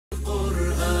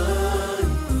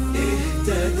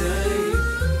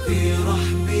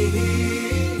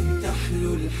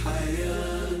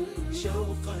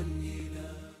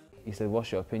he said,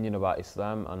 what's your opinion about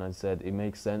Islam? And I said, it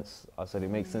makes sense. I said, it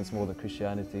makes sense more than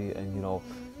Christianity. And you know,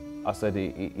 I said,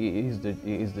 it is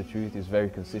the truth, it's very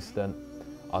consistent.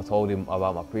 I told him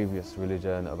about my previous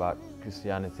religion, about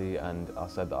Christianity, and I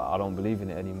said that I don't believe in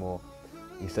it anymore.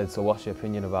 He said, so what's your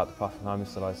opinion about the Prophet Muhammad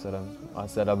Sallallahu Alaihi Wasallam? I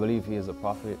said, I believe he is a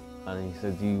prophet. And he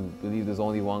said, do you believe there's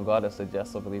only one God? I said,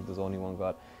 yes, I believe there's only one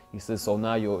God. He says, so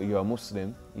now you're a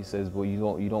Muslim. He says, but you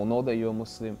don't know that you're a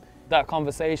Muslim. That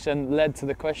conversation led to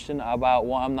the question about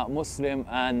why I'm not Muslim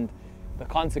and the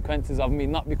consequences of me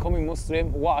not becoming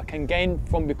Muslim, what I can gain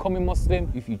from becoming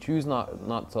Muslim. If you choose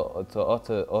not to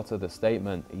utter the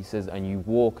statement, he says, and you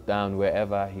walk down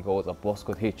wherever, he goes, a bus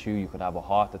could hit you, you could have a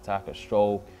heart attack, a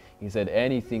stroke. He said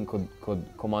anything could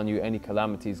come on you, any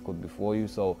calamities could befall you.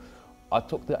 So I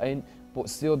took that in, but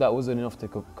still that wasn't enough to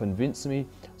convince me.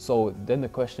 So then the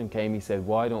question came, he said,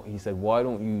 why don't you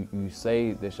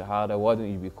say the Shahada, why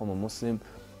don't you become a Muslim?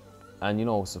 And you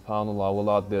know, subhanAllah,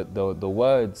 wallah,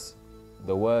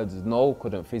 the words no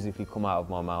couldn't physically come out of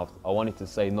my mouth. I wanted to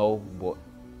say no, but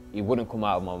it wouldn't come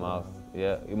out of my mouth.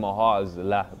 Yeah, in my heart is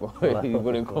la, but it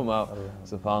wouldn't come out,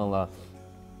 subhanAllah.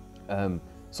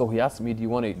 So he asked me, do you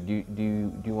want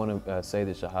to say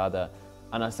the Shahada?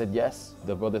 And I said yes.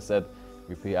 The brother said,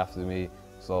 repeat after me.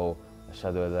 So,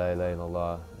 Ashhadu an la ilaha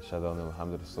illallah, Ashhadu anna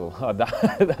Muhammad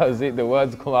Rasulullah. That was it. The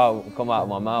words come out of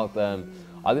my mouth.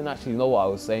 I didn't actually know what I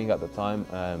was saying at the time.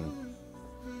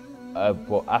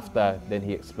 But after, then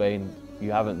he explained,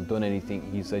 you haven't done anything.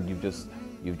 He said, you've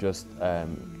just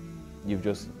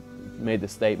made the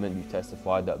statement, you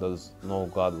testified that there's no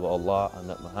God but Allah and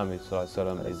that Muhammad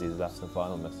is his last and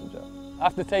final messenger.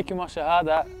 After taking my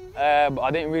Shahada,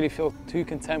 I didn't really feel too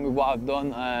content with what I've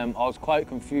done. I was quite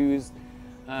confused.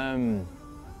 At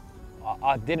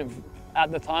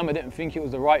the time, I didn't think it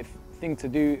was the right thing to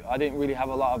do. I didn't really have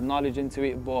a lot of knowledge into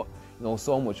it, but you know,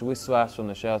 so much waswas from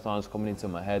the shaitans coming into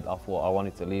my head. I thought I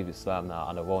wanted to leave Islam now,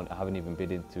 and I haven't even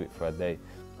been into it for a day.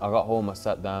 I got home, I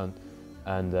sat down,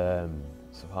 and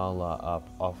subhanAllah,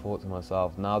 I thought to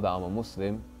myself, now that I'm a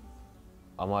Muslim,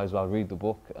 I might as well read the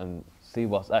book and see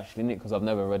what's actually in it, because I've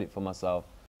never read it for myself.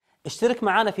 اشترك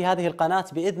معنا في هذه القناة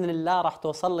بإذن الله، راح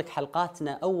توصل لك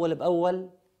حلقاتنا أول بأول،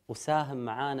 وساهم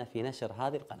معنا في نشر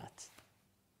هذه القناة.